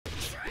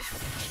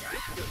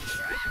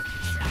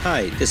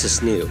Hi, this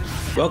is Neil.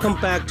 Welcome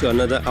back to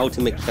another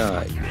Ultimate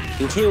Guide.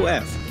 In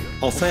KOF,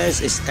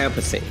 offense is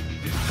everything.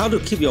 How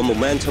to keep your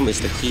momentum is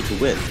the key to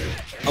win.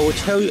 I will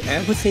tell you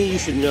everything you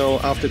should know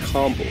after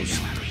combos.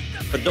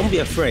 But don't be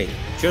afraid,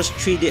 just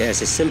treat it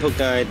as a simple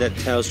guide that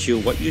tells you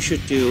what you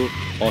should do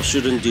or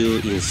shouldn't do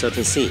in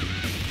certain scene.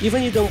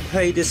 Even if you don't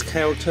play this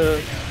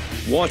character,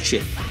 watch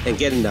it and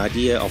get an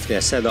idea of their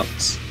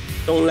setups.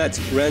 Don't let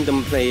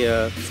random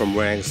player from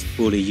ranks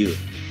bully you.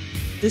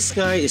 This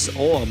guide is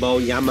all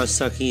about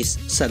Yamazaki's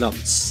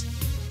setups,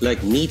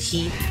 like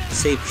Meaty,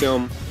 Safe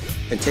Jump,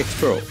 and Take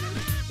Throw.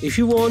 If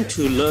you want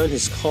to learn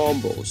his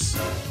combos,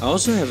 I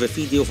also have a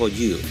video for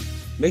you.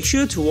 Make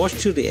sure to watch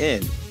to the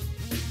end.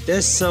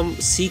 There's some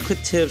secret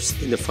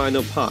tips in the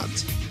final part.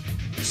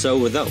 So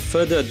without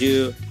further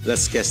ado,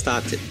 let's get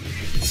started.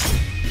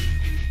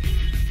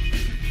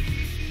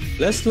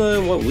 Let's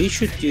learn what we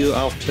should do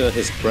after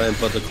his bread and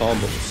butter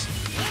combos.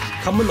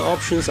 Common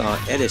options are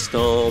add a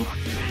Stomp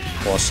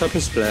or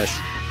Serpent Slash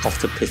of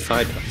the Pit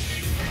Fighter.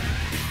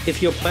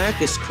 If your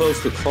back is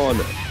close to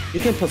corner,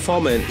 you can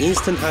perform an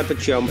instant hyper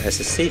jump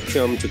as a safe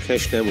jump to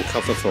catch them and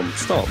recover from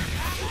Stomp.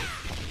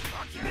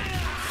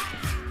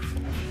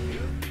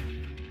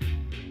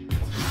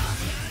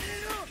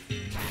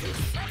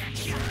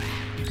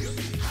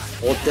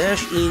 Or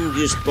dash in,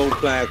 use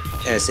both back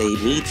as a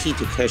Meaty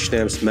to catch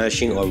them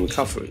smashing or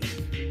recovery.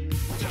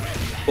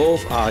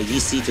 Both are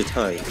easy to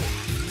time.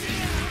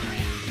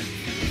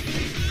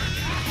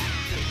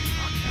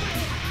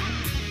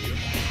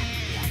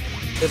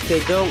 If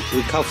they don't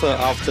recover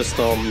after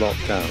Stomp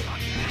knockdown,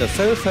 the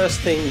very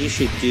first thing you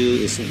should do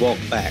is walk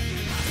back,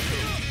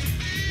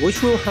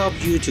 which will help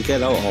you to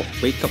get out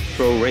of wake up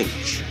throw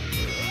range.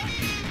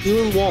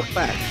 During walk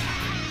back,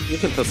 you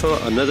can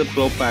perform another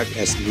blowback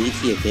as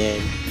Meaty again,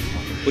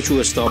 which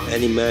will stop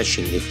any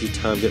mashing if you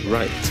timed it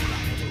right.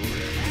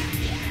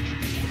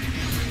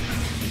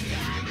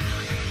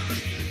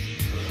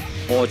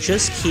 Or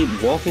just keep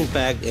walking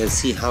back and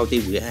see how they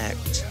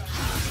react.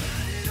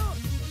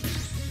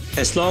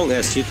 As long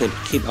as you can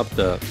keep up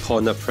the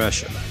corner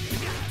pressure.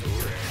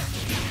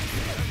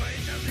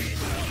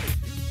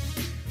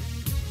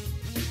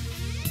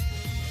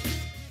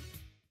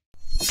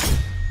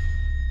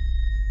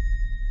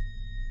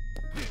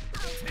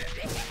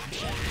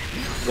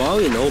 While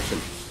in open,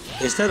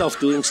 instead of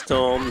doing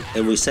Stomp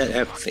and reset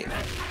everything,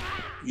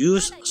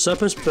 use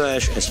Serpent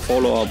Slash as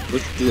follow-up,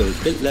 which do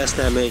a bit less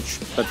damage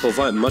but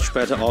provide much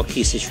better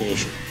all-key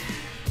situation.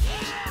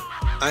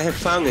 I have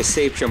found a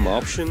safe jump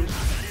option,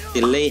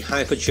 delay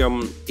hyper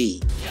jump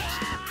D,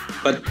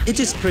 but it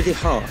is pretty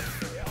hard.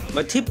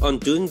 My tip on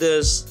doing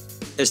this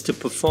is to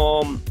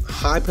perform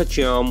hyper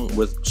jump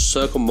with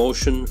circle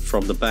motion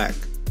from the back,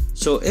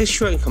 so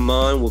extra in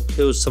command will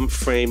kill some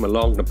frame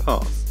along the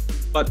path,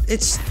 but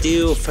it's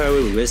still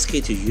very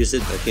risky to use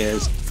it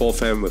against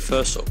 4-frame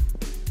reversal.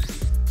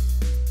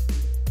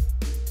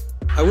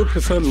 I would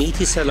prefer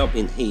Meaty setup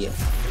in here.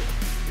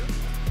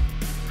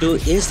 Do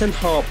instant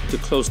hop to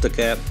close the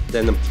gap,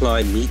 then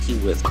apply Meaty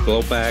with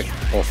blowback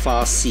or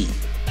fast C.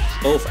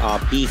 Both are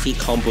beefy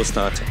combo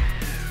starter.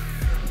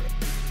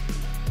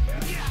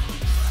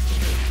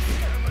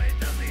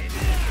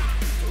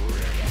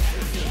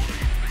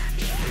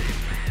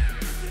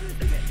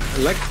 I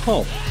like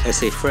hop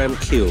as a frame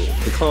kill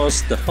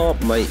because the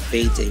hop might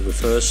bait a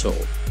reversal,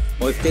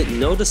 or if they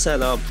know the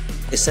setup,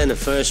 it sends a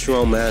very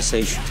strong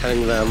message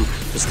telling them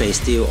to stay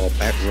still or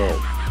back row,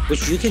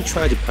 which you can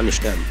try to punish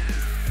them.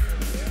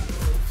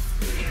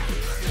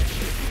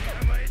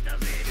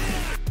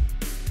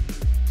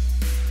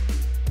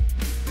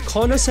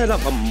 Corner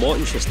setup are more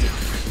interesting.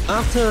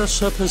 After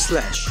Serpent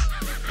Slash,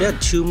 there are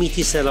two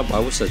Meaty setup I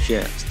would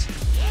suggest.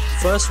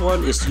 First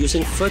one is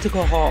using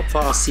vertical hop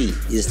fast C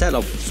instead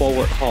of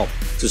forward hop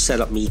to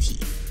set up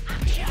Meaty.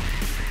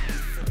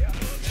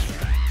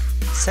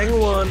 Second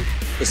one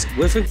is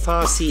whiffing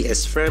fast C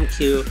as frame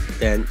kill,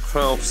 then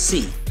crouch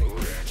C.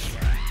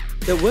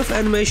 The whiff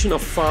animation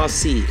of fast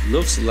C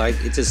looks like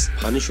it is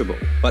punishable,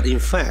 but in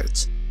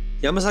fact,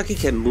 Yamazaki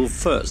can move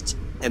first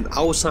and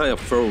outside of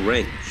throw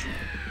range.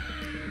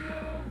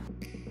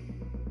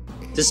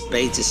 This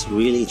bait is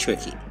really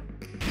tricky.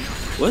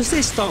 Once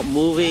they stop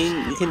moving,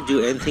 you can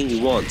do anything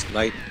you want,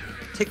 like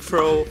take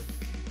throw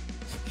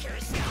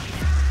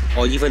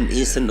or even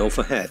instant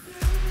overhead.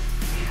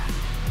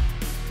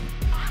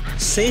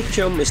 Safe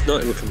jump is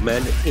not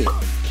recommended here.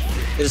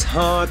 It is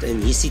hard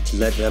and easy to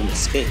let them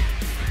escape.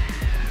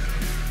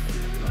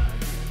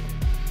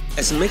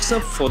 As a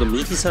mix-up for the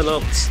Meaty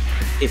setups,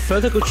 a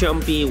vertical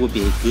jump B would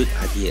be a good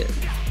idea.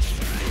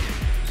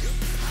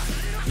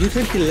 You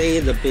can delay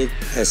it a bit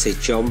as a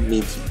jump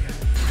Meaty,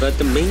 but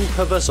the main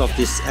purpose of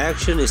this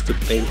action is to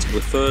bait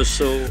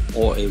reversal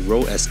or a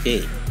roll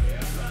escape.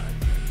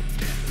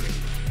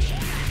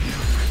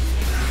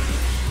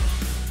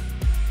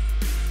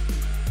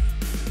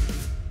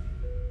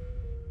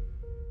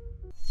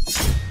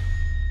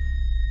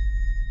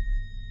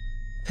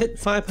 Pit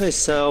Viper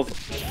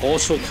itself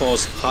also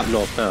causes hard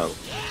knockdown.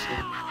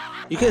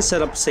 You can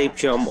set up safe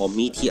jump or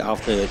Meaty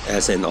after it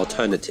as an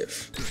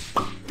alternative.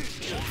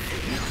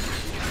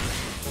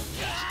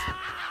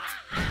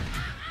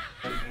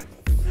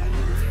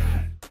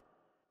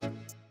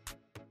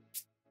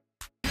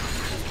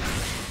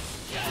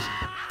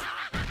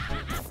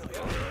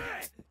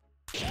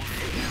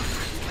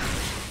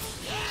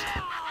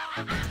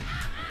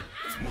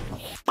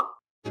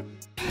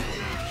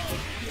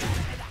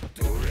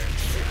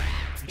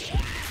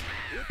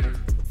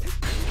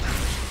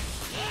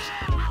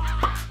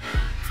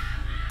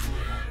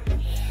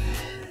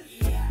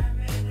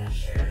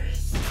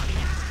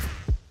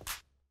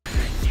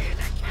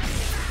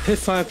 Pit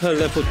Viper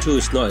level 2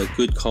 is not a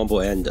good combo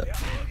ender.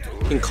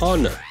 In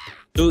corner,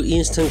 do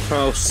instant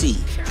crouch C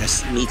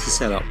as Meaty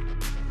setup.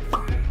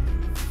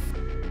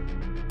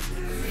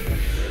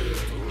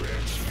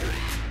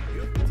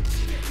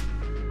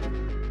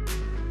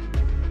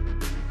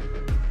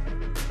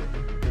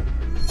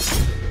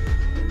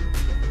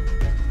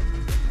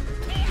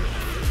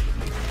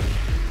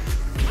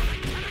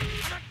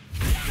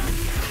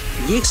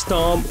 Geese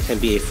Stomp can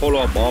be a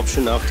follow-up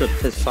option after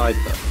Pit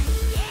Viper,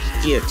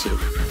 Guillotine,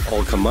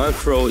 or command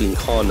throw in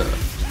corner.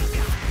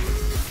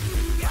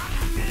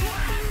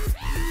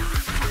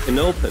 In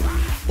open,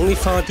 only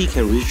 5D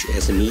can reach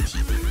as a Meaty.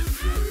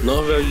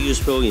 Not very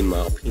useful in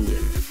my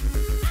opinion.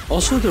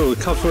 Also, the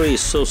recovery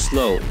is so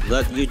slow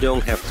that you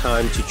don't have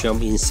time to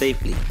jump in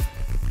safely.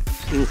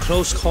 In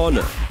close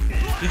corner,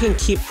 you can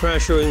keep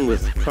pressuring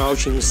with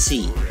crouching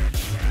C,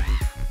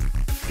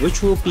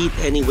 which will beat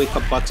any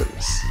wake-up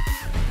buttons.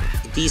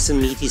 A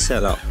decent Meaty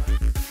setup.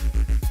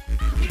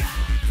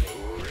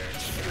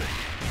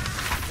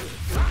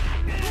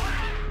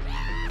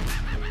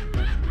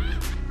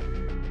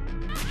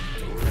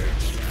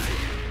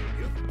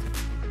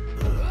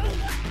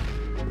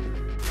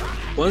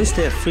 Once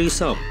they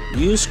freeze up,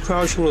 use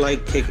crouching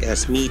light kick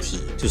as Meaty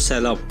to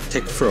set up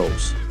tech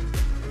throws.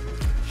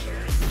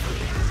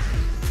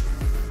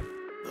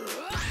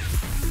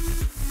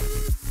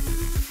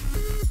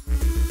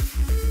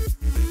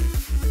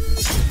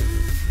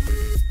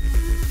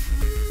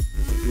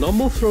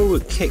 Normal throw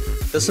with kick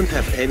doesn't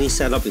have any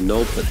setup in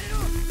open,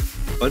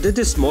 but it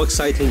is more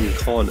exciting in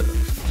corner.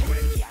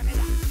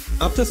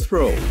 After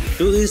throw,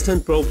 do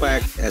instant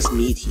blowback as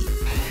Meaty.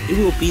 It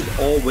will beat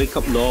all wake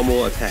up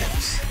normal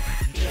attacks.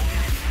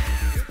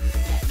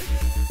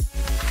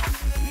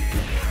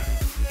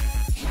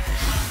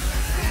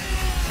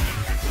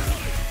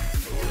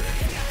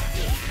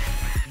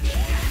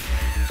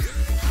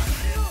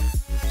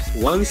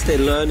 Once they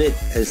learn it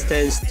and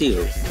stand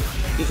still,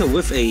 you can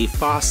whiff a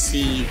fast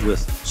C with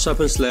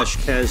Serpent Slash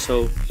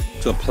cancel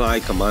to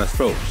apply command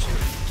throws.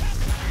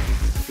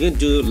 You can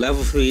do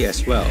level 3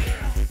 as well.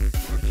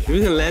 If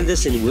you can land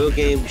this in real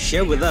game,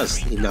 share with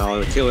us in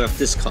our KOF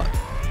Discord.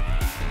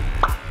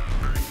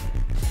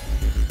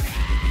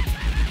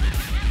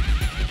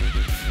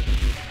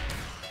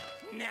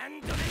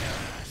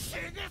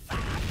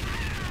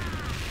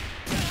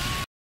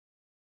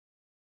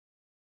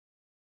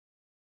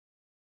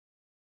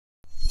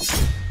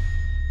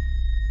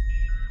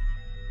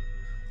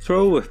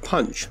 Throw with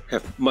punch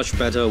have much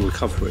better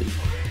recovery,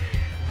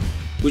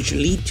 which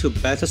lead to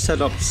better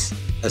setups,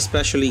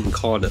 especially in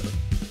corner.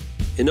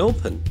 In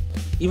open,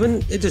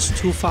 even it is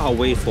too far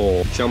away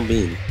for jump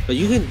in, but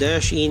you can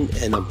dash in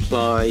and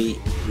apply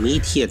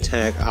Meaty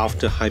attack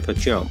after hyper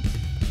jump.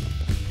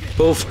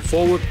 Both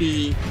forward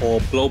B or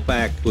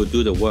blowback will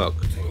do the work.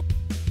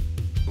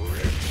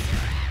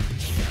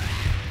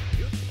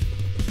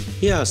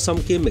 Here are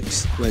some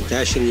gimmicks when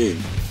dashing in.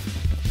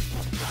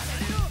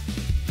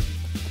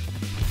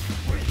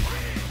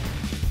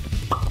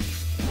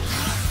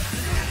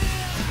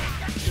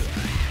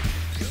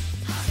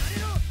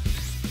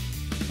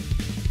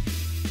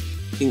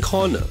 In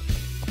corner,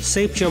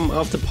 safe jump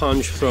after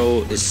punch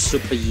throw is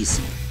super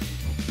easy.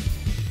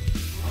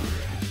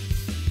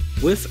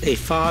 With a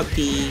far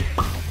D,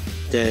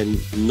 then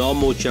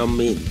normal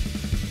jump in.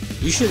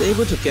 You should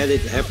able to get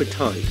it every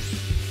time,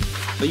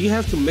 but you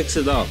have to mix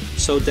it up,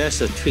 so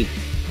that's a trick.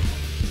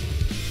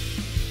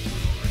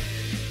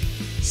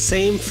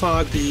 Same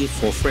far D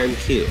for frame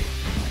kill,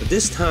 but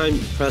this time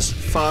press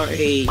far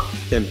A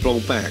then blow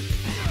back.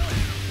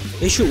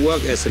 It should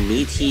work as a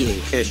Meaty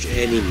and catch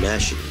any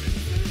mashing.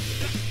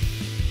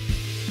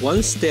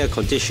 Once they are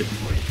conditioned,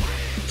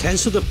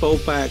 cancel the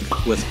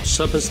blowback with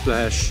Serpent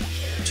Slash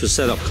to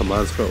set up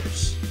command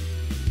throws.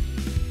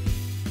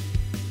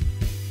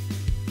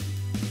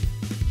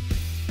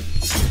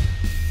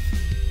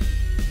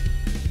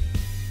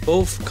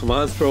 Both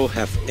command throw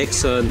have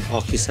excellent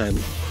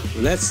Okisami.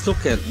 Let's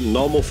look at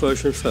normal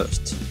version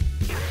first.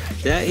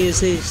 There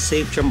is a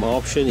safe jump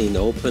option in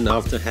open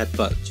after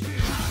Headbutt,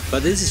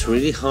 but this is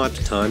really hard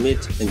to time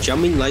it and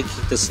jumping light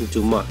kick doesn't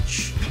do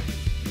much.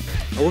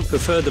 I would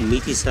prefer the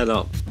Meaty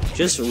setup.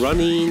 Just run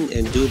in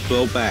and do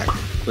blowback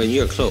when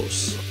you are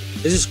close.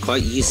 This is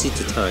quite easy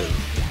to time.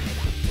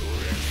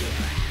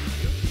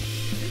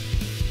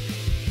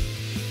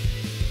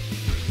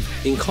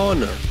 In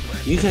corner,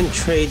 you can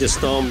trade the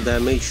Stomp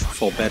damage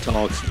for better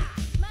Oki.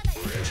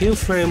 Kill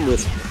frame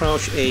with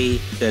crouch A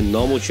then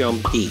normal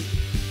jump D.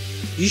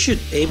 You should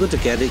able to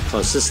get it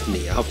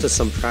consistently after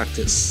some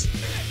practice.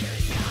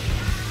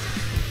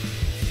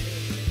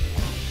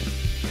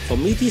 For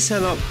Meaty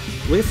setup,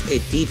 with a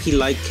DP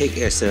light kick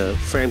as a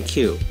frame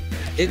kill,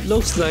 it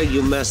looks like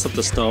you messed up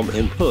the Stomp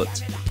input,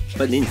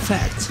 but in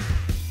fact,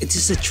 it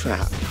is a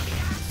trap.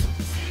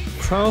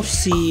 Crouch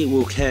C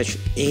will catch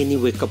any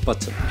wake up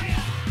button.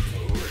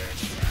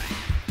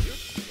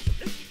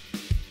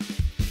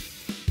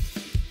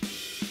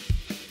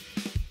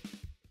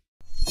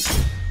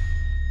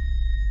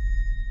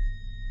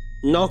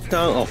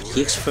 Knockdown of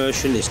Geese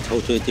version is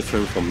totally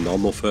different from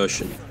normal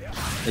version.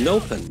 and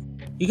open.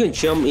 You can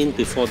jump in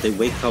before they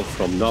wake up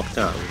from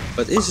knockdown,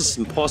 but it is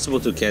impossible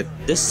to get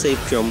this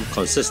safe jump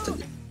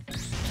consistently.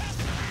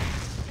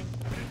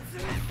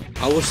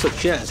 I would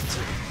suggest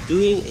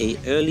doing an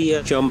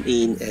earlier jump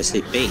in as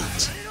a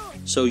bait,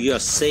 so you are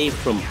safe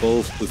from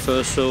both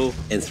reversal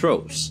and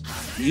throws.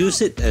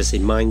 Use it as a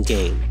mind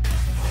game.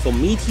 For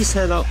meaty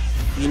setup,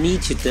 you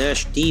need to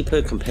dash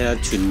deeper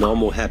compared to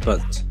normal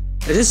headbutt.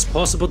 It is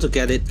possible to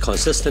get it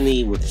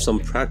consistently with some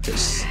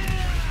practice.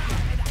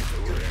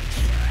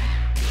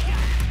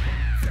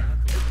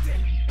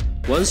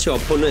 Once your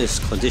opponent is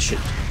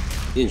conditioned,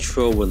 you can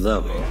throw with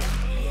them.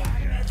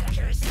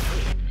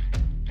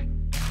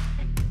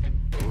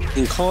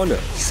 In corner,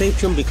 safe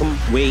jump becomes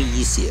way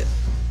easier.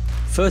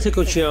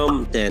 Vertical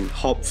jump, then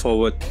hop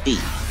forward D.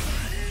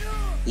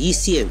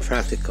 Easy and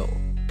practical.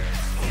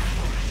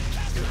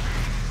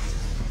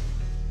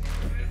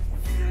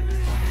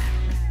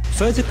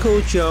 Vertical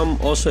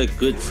jump also a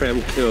good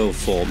frame kill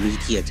for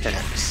meaty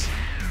attacks.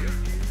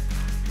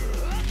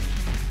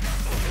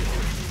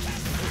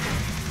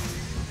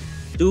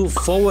 Do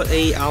forward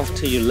A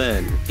after you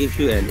land, give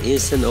you an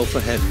instant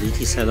overhead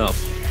meaty setup.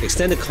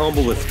 Extend the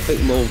combo with quick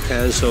move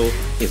cancel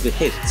if it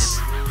hits.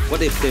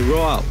 What if they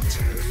roll out?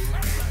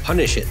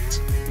 Punish it.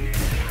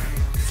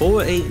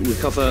 Forward A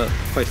recover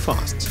quite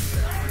fast.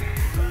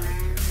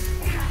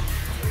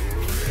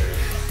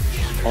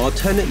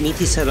 Alternate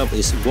meaty setup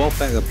is walk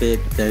back a bit,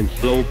 then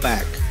blow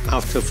back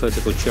after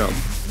vertical jump.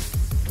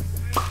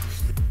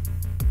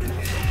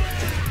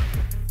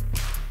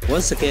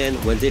 Once again,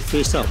 when they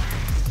freeze up,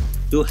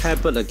 do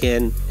headbutt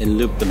again and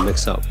loop the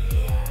mix up.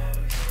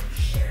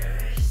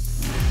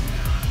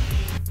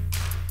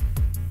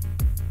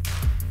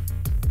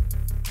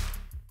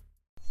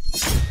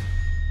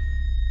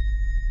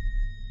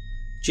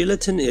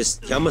 Guillotine is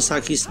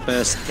Yamazaki's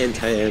best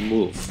anti-air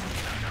move.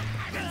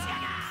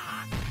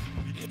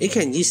 It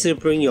can easily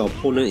bring your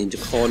opponent into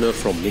corner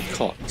from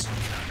mid-court.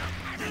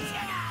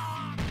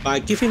 By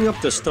giving up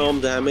the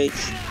Stomp damage,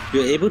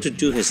 you are able to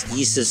do his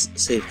easiest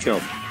safe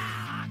jump.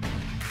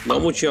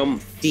 Normal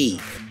jump D.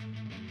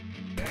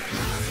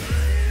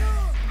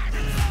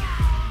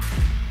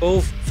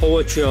 Both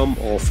forward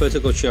jump or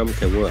vertical jump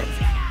can work.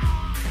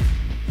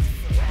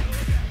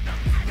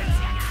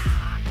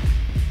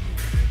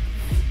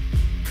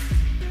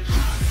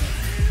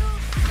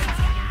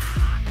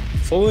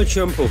 Forward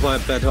jump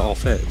provides better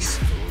offense,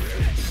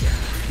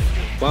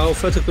 while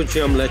vertical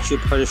jump lets you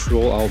punch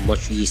roll out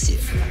much easier.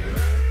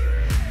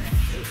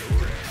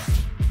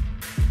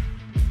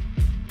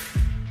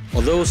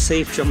 Although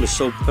safe jump is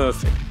so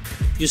perfect,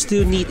 you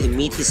still need a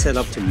meaty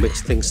setup to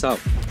mix things up.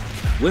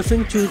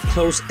 Whiffing too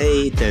close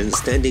A then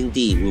standing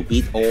D will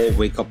beat all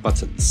wake up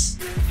buttons.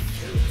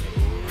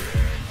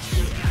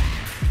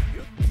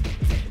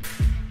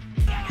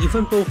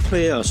 Even both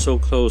players are so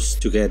close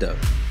together,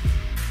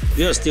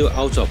 you are still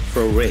out of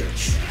throw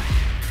range.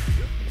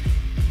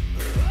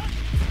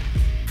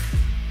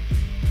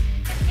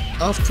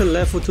 After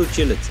level 2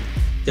 Guillotine,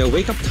 their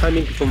wake up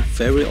timing becomes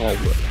very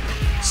awkward.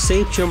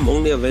 Safe jump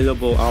only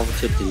available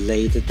after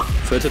delayed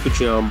vertical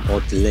jump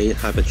or delayed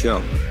hyper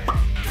jump.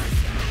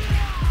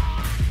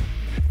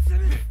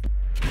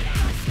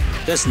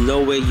 There's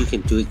no way you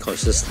can do it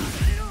consistently.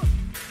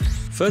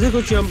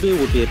 Vertical jumping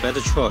would be a better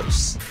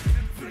choice.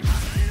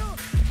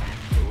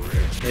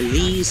 At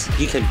least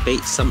you can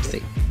bait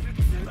something.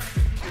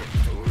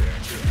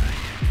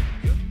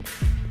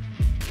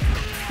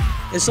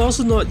 It's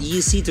also not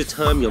easy to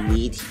time your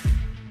meaty.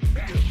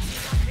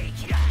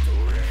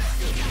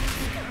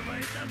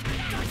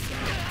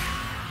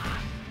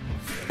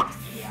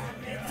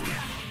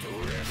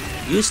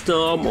 Use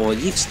Stomp or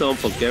Yeet Stomp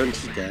for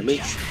guaranteed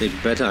damage, a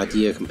better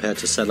idea compared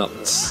to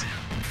setups.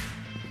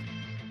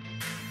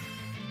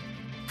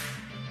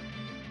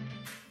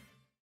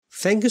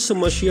 Thank you so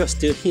much you are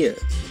still here.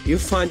 If you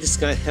find this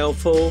guide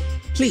helpful,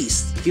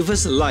 please give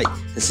us a like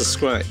and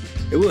subscribe.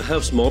 It will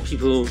help more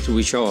people to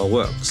reach our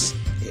works.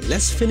 Okay,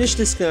 let's finish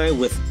this guy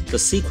with the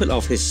secret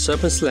of his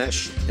Serpent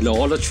Slash and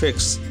all the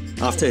tricks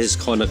after his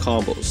corner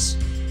combos.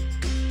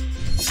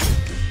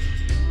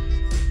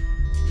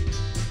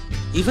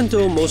 Even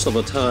though most of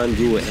the time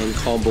you will end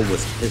combo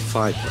with hit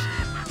fighter,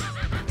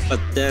 but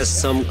there's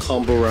some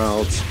combo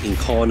routes in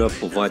corner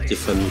provide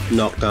different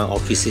knockdown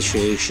Oki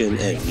situation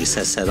and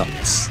reset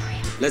setups.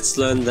 Let's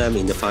learn them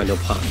in the final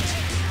part.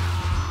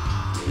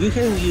 You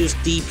can use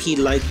DP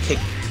light kick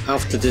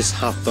after this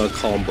half-bar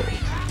combo.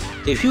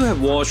 If you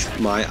have watched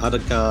my other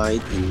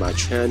guide in my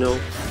channel,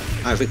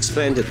 I've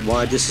explained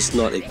why this is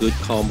not a good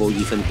combo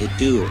even it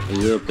do a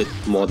little bit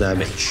more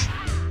damage.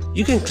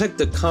 You can click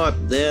the card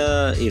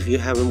there if you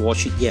haven't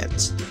watched it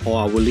yet, or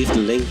I will leave the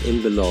link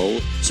in below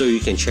so you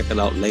can check it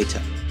out later.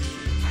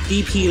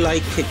 DP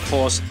light kick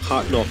causes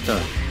hard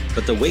knockdown,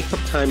 but the wake up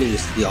timing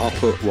is the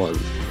awkward one.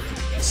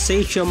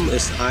 Safe jump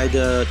is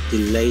either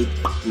delayed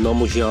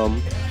normal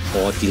jump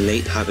or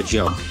delayed hyper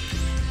jump.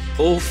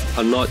 Both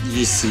are not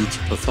easy to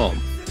perform.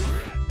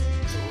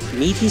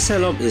 Meaty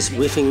setup is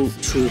whiffing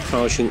through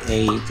crouching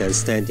A then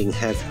standing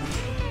heavy.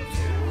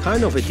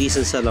 Kind of a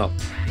decent setup.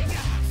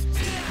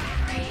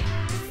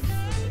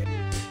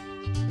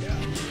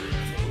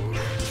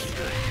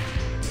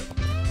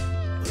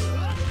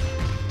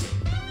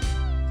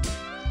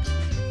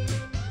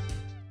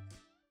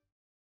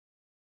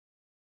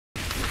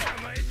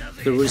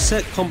 The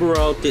reset combo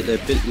round did a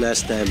bit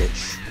less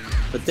damage,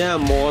 but there are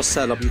more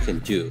setup you can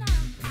do.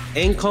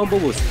 End combo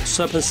with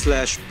Serpent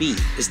Slash B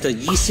is the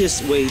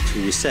easiest way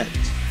to reset.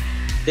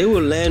 They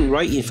will land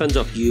right in front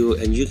of you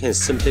and you can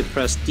simply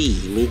press D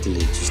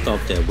immediately to stop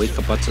their wake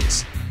up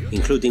buttons,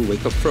 including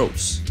wake up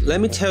throws.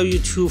 Let me tell you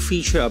two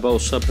features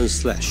about Serpent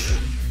Slash.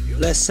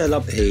 Let's set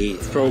up a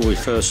throw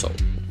reversal.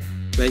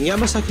 When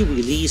Yamazaki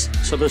release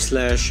Serpent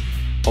Slash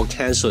or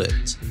cancel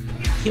it,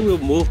 he will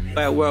move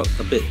backward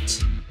a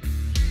bit.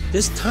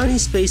 This tiny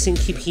spacing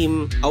keeps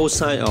him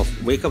outside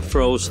of wake up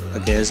throws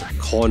against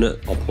cornered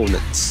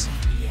opponents.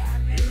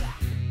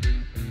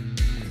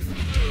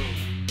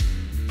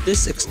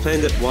 This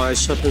explained why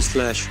Serpent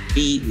Slash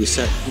B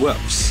reset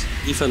works,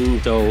 even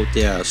though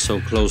they are so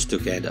close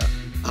together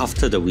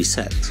after the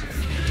reset.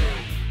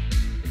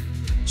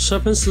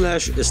 Serpent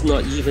Slash is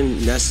not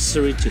even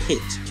necessary to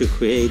hit to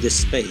create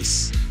this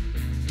space.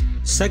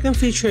 Second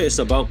feature is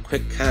about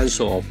quick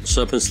cancel of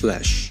Serpent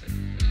Slash.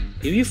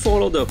 If you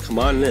follow the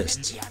command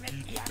list,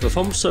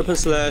 perform Serpent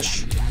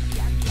Slash,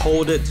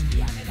 hold it,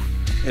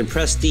 and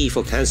press D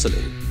for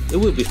cancelling, it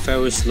will be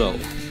very slow.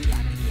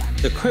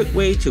 The quick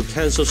way to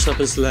cancel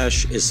Serpent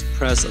Slash is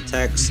press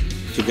attacks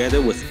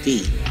together with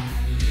D.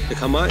 The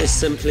command is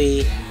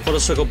simply quarter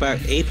circle back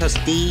A plus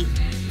D,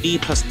 B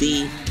plus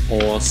D,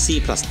 or C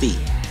plus D.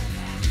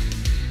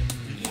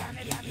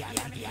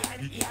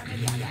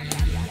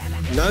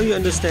 Now you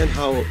understand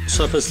how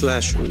Serpent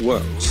Slash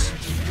works.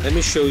 Let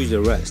me show you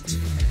the rest.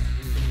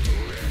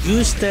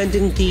 Use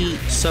standing D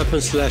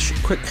Serpent Slash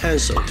quick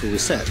cancel to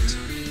reset,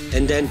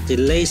 and then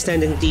delay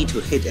standing D to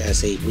hit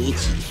as a Meaty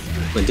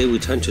when they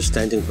return to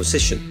standing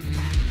position.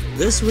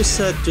 This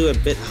reset do a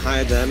bit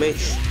higher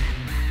damage,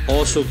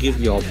 also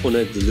give your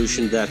opponent the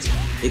illusion that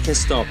they can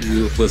stop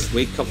you with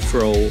wake up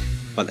throw,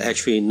 but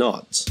actually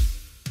not.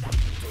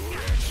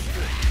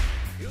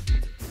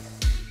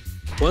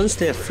 Once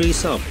they are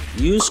freeze up,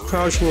 use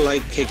crouching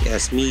light kick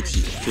as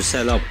Meaty to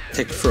set up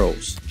tick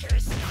throws.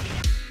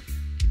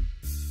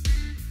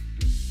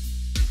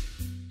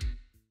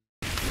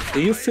 If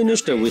you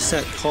finish the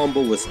reset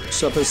combo with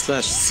Serpent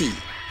Slash C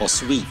or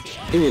Sweep,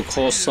 it will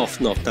cause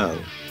soft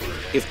knockdown.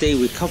 If they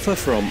recover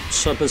from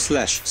Serpent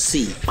Slash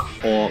C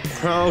or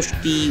Crouch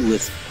D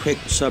with quick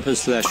Serpent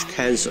Slash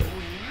cancel,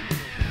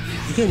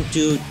 you can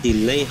do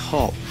delay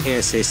hop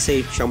as a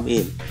safe jump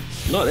in.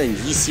 Not an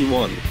easy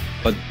one,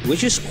 but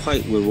which is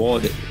quite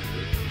rewarding.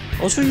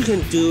 Also, you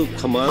can do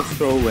command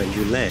throw when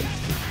you land.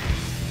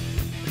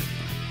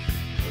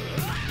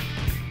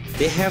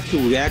 They have to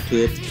react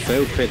to it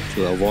very quick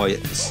to avoid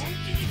it.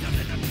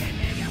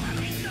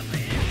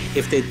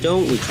 If they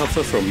don't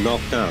recover from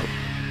knockdown,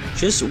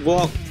 just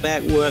walk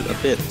backward a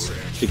bit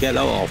to get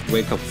out of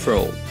wake up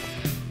throw.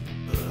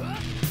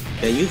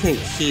 Then you can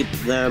keep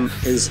them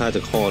inside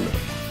the corner.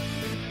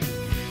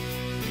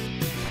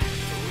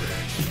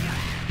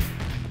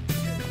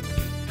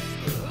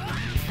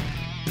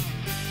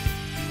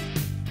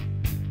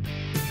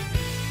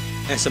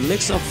 As a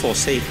mix-up for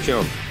safe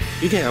jump,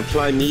 you can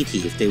apply Meaty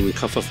if they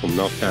recover from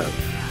knockdown.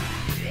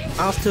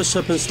 After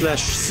Serpent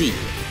Slash C,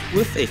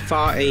 with a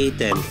far A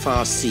then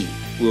far C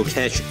will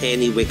catch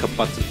any wake up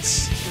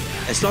buttons.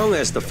 As long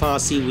as the far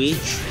C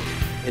reach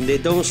and they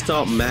don't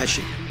stop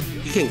matching,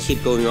 you can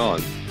keep going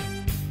on.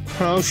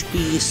 Crouch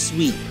D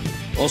Sweep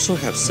also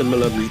have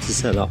similar Meaty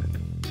setup.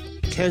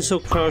 Cancel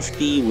Crouch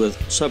D with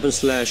Serpent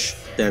Slash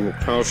then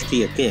Crouch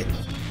D again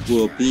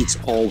will beat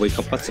all wake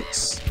up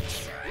buttons.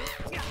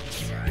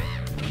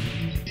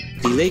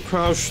 Delay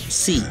Crouch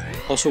C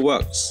also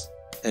works,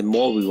 and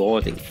more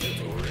rewarding.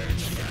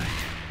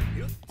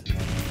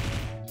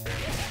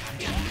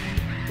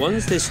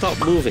 Once they stop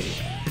moving,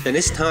 then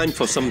it's time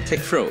for some tick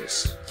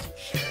throws.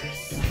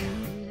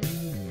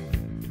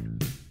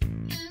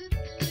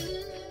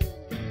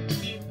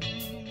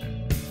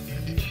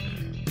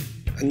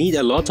 I need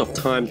a lot of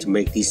time to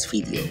make this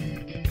video,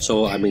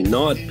 so I may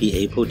not be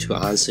able to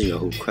answer your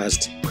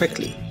request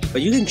quickly.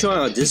 But you can join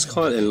our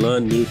Discord and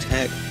learn new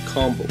tag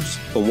combos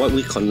from what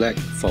we collect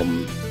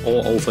from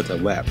all over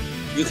the web.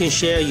 You can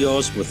share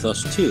yours with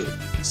us too.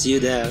 See you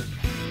there.